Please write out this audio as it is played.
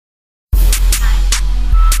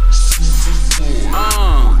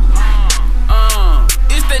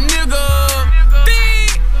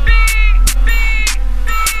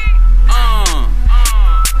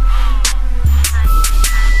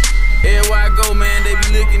go, man, they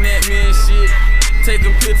be looking at me and shit,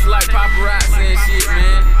 taking pictures like paparazzi and shit,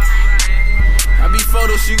 man. I be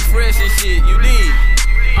photo shoot fresh and shit, you dig?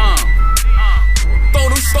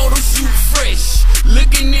 Photo shoot fresh,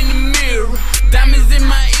 looking in the mirror. Diamonds in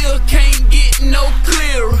my ear, can't get no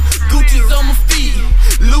clearer. Gucci's on my feet,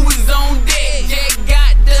 Louis on deck. Yeah,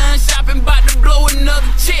 got done shopping, bout to blow another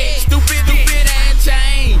check. Stupid ass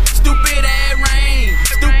chain, stupid ass rain,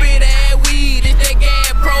 stupid ass weed, it's that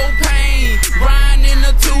gas propane. Riding in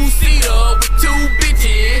a two-seater with two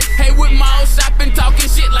bitches. Hey, with mall shopping, talking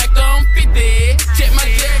shit like I'm 50. Check my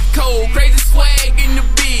dress code, crazy swag in the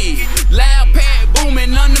big. Loud pad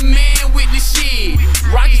booming, I'm the man with the shit.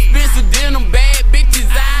 Rocky Spencer denim, bad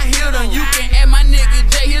bitches, I hit them. You can add my nigga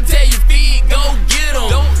Jay, he'll tell you feed, go get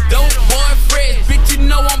them. Dope boy fresh, bitch, you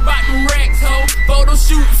know I'm about them racks, ho. Photo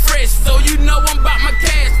shoot fresh, so you know I'm about my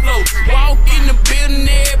cash flow. Walk in the building,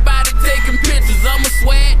 everybody taking pictures. I'm a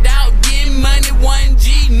swagged out, getting money,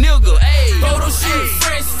 1G nigga, ayy. Photo shoot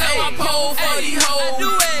fresh, so I pose for these hoes.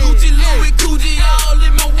 Gucci, Louis, Coogee, all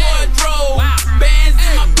in my wardrobe. Bands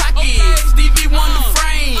in my pocket, Stevie Wonder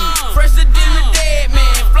frame. Fresher than a dead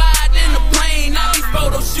man, fly in the plane. I be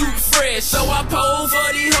photo shoot fresh, so I pose for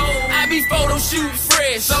these hoes. I be photo shoot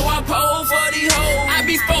fresh, so I pose for these hoes. I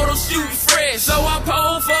be photo shoot fresh, so I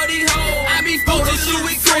pose for these hoes. I be photo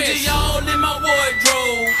shoot fresh, all in my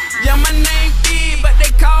wardrobe. Yeah, my name big, but they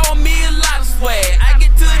call me a lot of swag. I get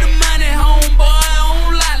to the money, homeboy,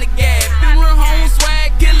 on lollygag. Funeral home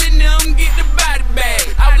swag, killing them, get the body bag.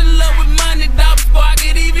 I was in love with money, dog, before I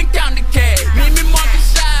could even count the cash. Meet me market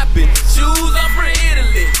shopping, shoes off from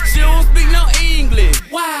Italy. She don't speak no English.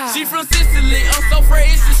 Wow. She from Sicily, I'm so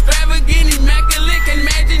afraid it's extravagant, immaculate, can't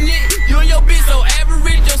imagine it. You and your bitch so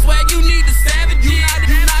average, your swag, you need to savage it.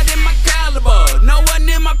 You not in my caliber, no one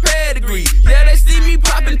in my pedigree. Yeah, they see me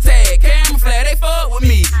popping tag, camouflage, they fuck with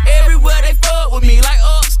me. Everywhere they fuck with me, like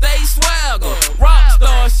upstate swagger.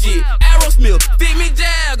 Rockstar shit, Aerosmith, fit me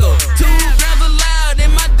Jagger. 2 grams of loud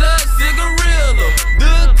in my Dutch cigarilla.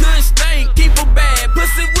 Good kush stink, keep a bad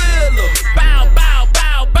pussy wheeler. Bow, bow,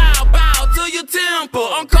 bow, bow, bow to your temple.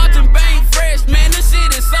 I'm cotton bank fresh, man, this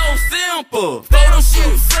shit is so simple. Photo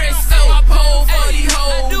shoot fresh, so I pose for these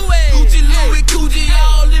hoes. Gucci, Louis, Coogee,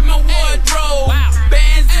 all in my wardrobe.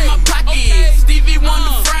 Bands in my pocket, Stevie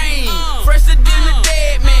Wonder frame. Fresher than a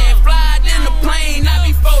dead man, fly in the plane. I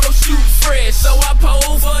be photo shoot fresh, so I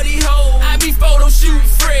pose for these hoes. I be photo shoot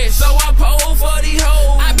fresh, so I pose for these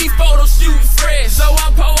hoes. I be photo shoot fresh, so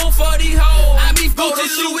I pose for these hoes. I be photo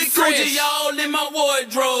shoot fresh, all in my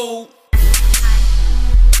wardrobe.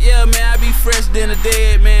 Yeah, man, I be fresh than a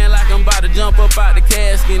dead man, like I'm about to jump up out the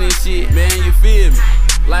casket and shit, man, you feel me?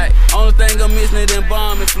 Like, only thing I'm missing is them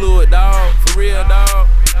bombing fluid, dawg, for real, dawg.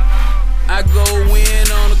 I go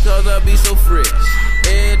win on it cause I be so fresh.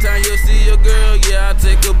 Every time you see your girl, yeah, I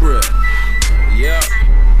take a breath. Yeah,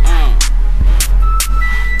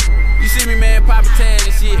 You see me, man, poppin' tag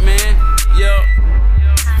and shit, man. Yeah.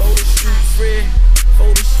 Photo shoot fresh,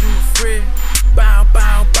 photo shoot fresh. Bow,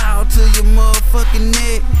 bow, bow to your motherfucking neck.